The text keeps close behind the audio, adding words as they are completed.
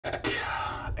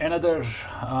Another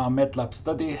Matlab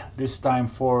study, this time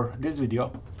for this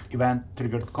video, event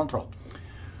triggered control.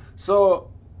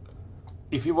 So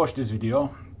if you watch this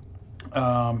video,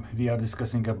 we are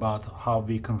discussing about how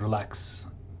we can relax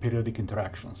periodic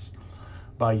interactions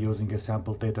by using a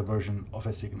sample data version of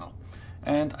a signal.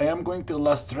 And I am going to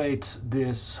illustrate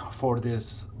this for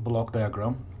this block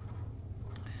diagram.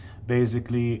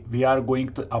 Basically, we are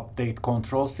going to update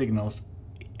control signals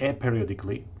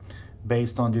aperiodically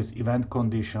based on this event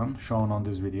condition shown on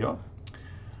this video.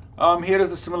 Here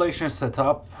is the simulation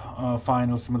setup.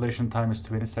 Final simulation time is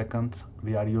 20 seconds.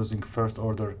 We are using first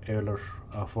order Euler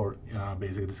for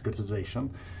basic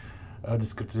discretization.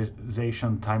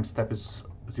 Discretization time step is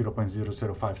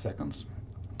 0.005 seconds.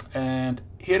 And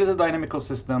here is a dynamical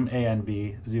system A and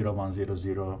B, 0, 1, 0,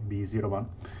 0, B, 0, 1.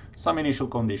 Some initial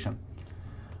condition.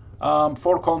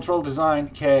 For control design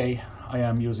K, I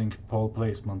am using pole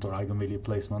placement or eigenvalue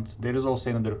placements. There is also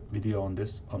another video on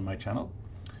this on my channel.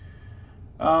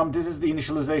 This is the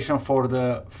initialization for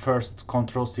the first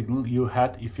control signal you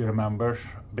had, if you remember,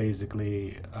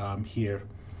 basically here,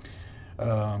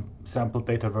 sample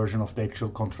data version of the actual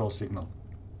control signal.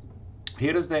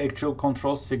 Here is the actual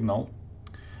control signal,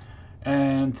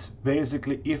 and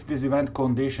basically if this event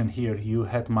condition here, u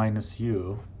hat minus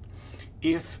u,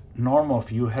 if norm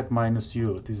of u hat minus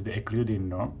u, this is the Euclidean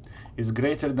norm, is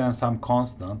greater than some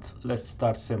constant, let's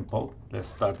start simple, let's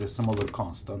start a smaller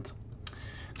constant,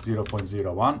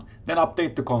 0.01, then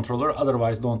update the controller,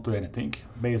 otherwise don't do anything.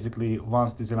 Basically,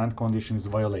 once this event condition is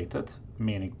violated,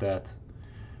 meaning that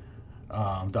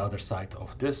the other side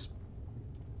of this,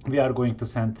 we are going to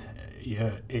send we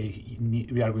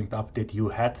are going to update u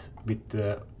hat with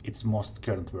its most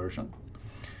current version.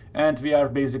 And we are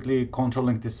basically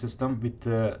controlling this system with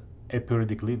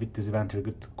aperiodically with this event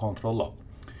triggered control law.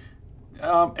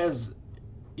 As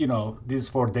you know, this is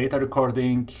for data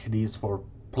recording, this is for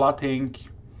plotting.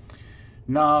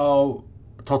 Now,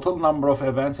 total number of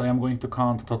events, I am going to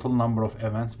count total number of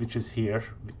events, which is here.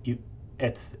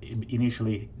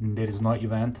 Initially, there is no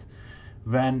event.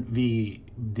 When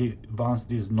once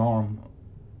this norm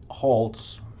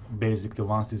holds, basically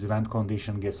once this event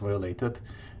condition gets violated,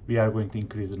 we are going to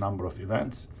increase the number of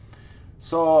events.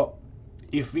 So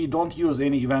if we don't use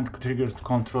any event triggered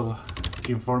control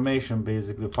information,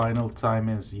 basically final time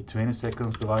is 20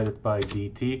 seconds divided by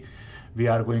dt. We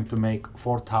are going to make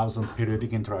 4,000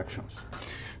 periodic interactions.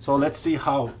 So let's see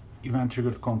how event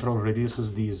triggered control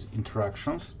reduces these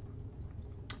interactions.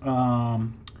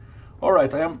 All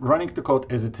right, I am running the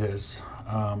code as it is.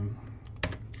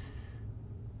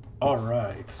 All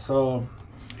right, so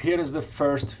here is the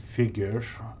first figure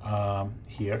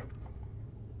here.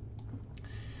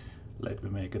 Let me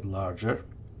make it larger.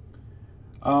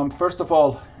 First of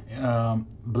all,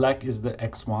 black is the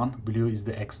x1, blue is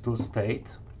the x2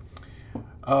 state.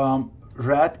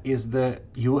 Red is the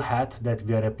u hat that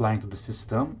we are applying to the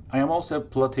system. I am also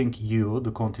plotting u,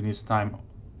 the continuous time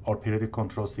or periodic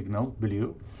control signal,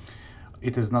 blue.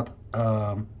 It is not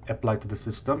applied to the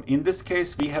system. In this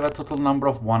case, we have a total number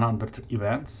of 100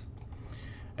 events.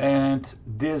 And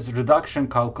this reduction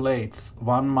calculates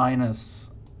 1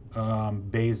 minus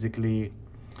basically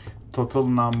total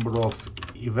number of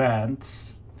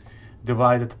events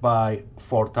divided by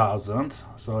 4,000.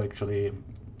 So actually,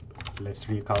 let's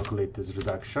recalculate this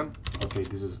reduction. Okay,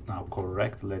 this is now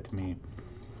correct. Let me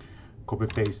copy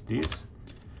paste this.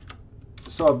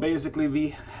 So basically,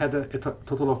 we had a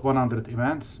total of 100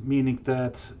 events, meaning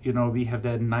that we have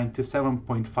that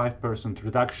 97.5%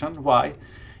 reduction. Why?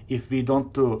 If we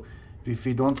don't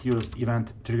use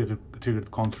event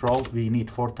triggered control, we need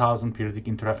 4,000 periodic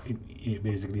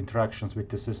interactions with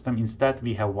the system. Instead,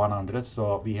 we have 100,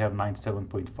 so we have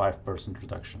 97.5%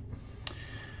 reduction.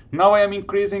 Now I am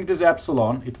increasing this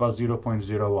epsilon. It was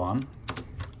 0.01,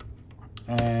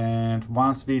 and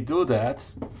once we do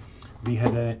that, we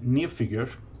had a new figure.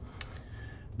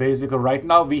 Basically, right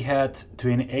now we had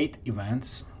 28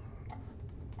 events,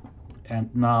 and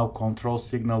now control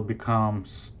signal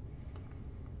becomes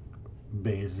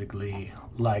basically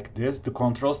like this. The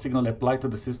control signal applied to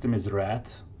the system is red.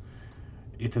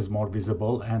 It is more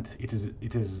visible, and it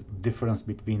is difference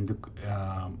between the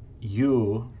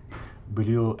u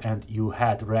blue and u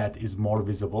hat red is more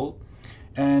visible.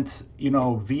 And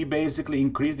we basically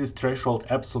increase this threshold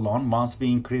epsilon. Once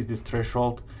we increase this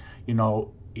threshold, it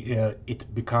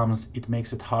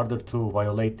makes it harder to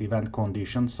violate the event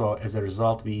condition. So as a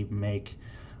result, we make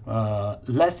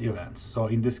less events. So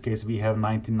in this case, we have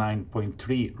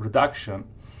 99.3 reduction.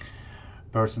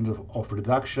 percent of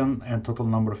reduction, and total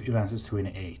number of events is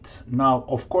 28. Now,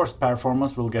 of course,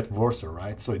 performance will get worse,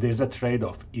 right? So there's a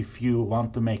trade-off. If you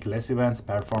want to make less events,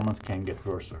 performance can get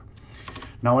worse.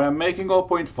 Now I am making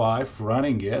 0.5,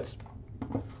 running it.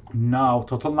 Now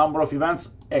total number of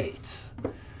events 8,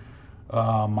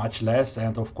 much less,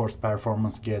 and of course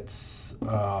performance gets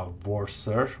worse.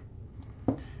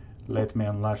 Let me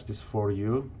enlarge this for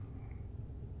you.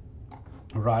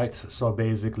 Right, so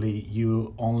basically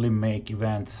you only make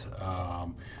event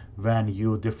when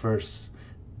you differs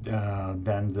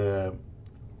than the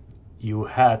you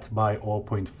had by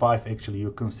 0.5. Actually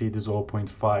you can see this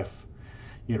 0.5,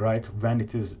 right? When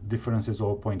it is difference is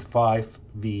 0.5,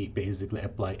 we basically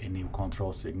apply a new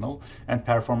control signal, and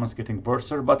performance getting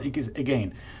worse. But it is,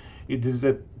 again, it is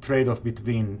a trade-off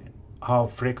between how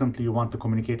frequently you want to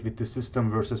communicate with the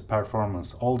system versus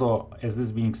performance. Although, as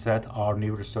this being said, our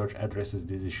new research addresses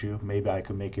this issue. Maybe I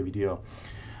can make a video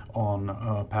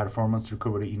on performance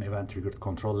recovery in event-triggered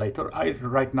control later. I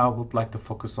right now would like to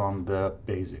focus on the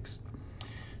basics.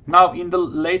 Now, in the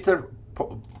later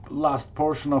last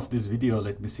portion of this video,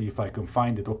 let me see if I can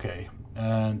find it. Okay,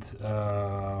 and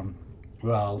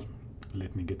well,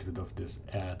 let me get rid of this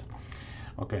ad.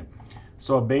 Okay,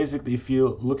 so basically if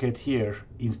you look at here,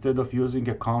 instead of using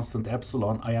a constant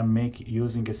epsilon, I am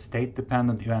using a state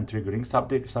dependent event triggering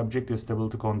subjective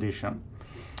stability condition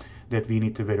that we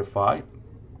need to verify.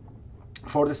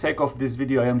 For the sake of this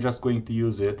video, I am just going to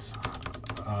use it.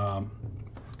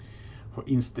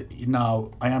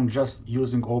 Now I am just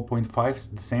using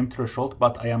 0.5, the same threshold,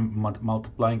 but I am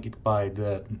multiplying it by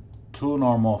the 2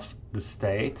 norm of the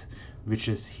state, which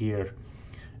is here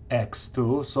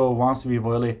x2. So once we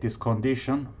violate this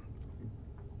condition,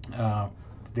 there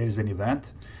is an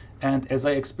event. And as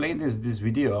I explained in this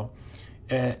video,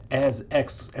 as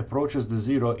x approaches the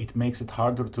 0, it makes it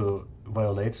harder to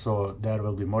violate, so there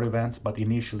will be more events, but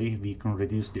initially we can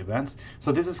reduce the events.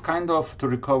 So this is kind of to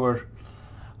recover,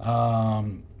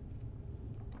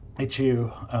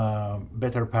 achieve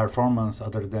better performance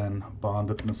other than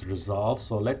boundedness results.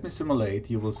 So let me simulate.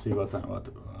 You will see what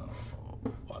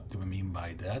do we mean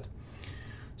by that.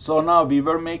 So now we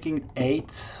were making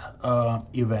 8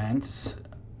 events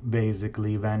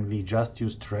basically when we just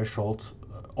use threshold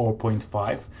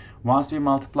 0.5. Once we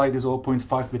multiply this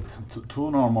 0.5 with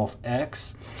 2 norm of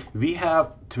x, we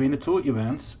have 22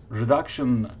 events.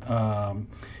 Reduction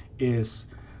is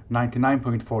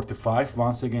 99.45.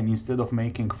 Once again, instead of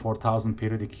making 4,000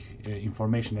 periodic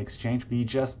information exchange, we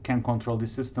just can control the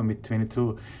system with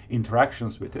 22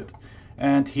 interactions with it.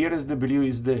 And here is the blue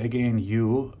is the, again,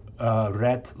 u,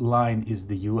 red line is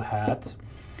the u hat.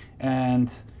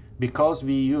 And because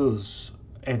we use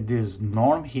this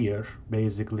norm here,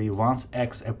 basically once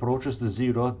x approaches the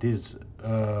 0, this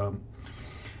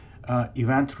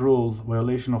event rule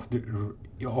violation of the,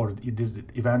 or this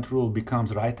event rule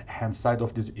becomes right hand side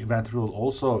of this event rule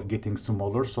also getting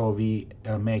smaller, so we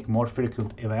make more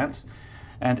frequent events,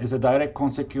 and as a direct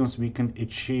consequence we can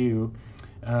achieve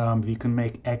we can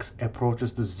make x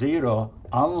approaches to 0,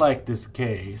 unlike this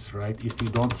case, right? If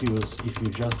you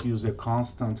just use a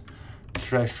constant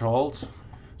threshold,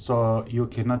 so you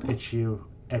cannot achieve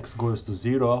x goes to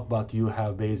 0, but you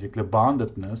have basically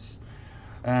boundedness.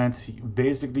 And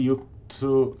basically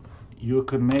you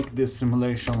can make this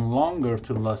simulation longer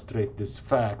to illustrate this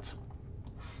fact,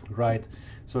 right?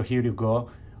 So here you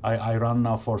go. I run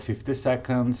now for 50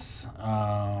 seconds.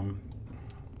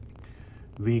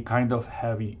 We kind of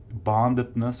have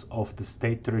boundedness of the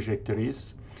state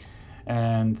trajectories,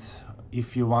 and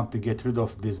if you want to get rid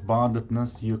of this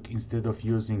boundedness, you instead of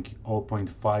using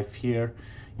 0.5 here,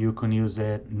 you can use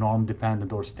a norm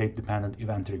dependent or state dependent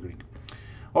event triggering.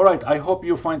 All right, I hope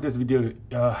you find this video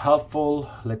helpful.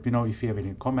 Let me know if you have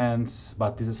any comments,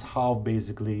 but this is how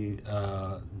basically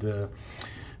the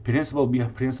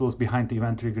principles behind the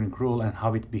event triggering rule and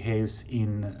how it behaves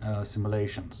in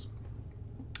simulations.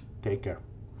 Take care.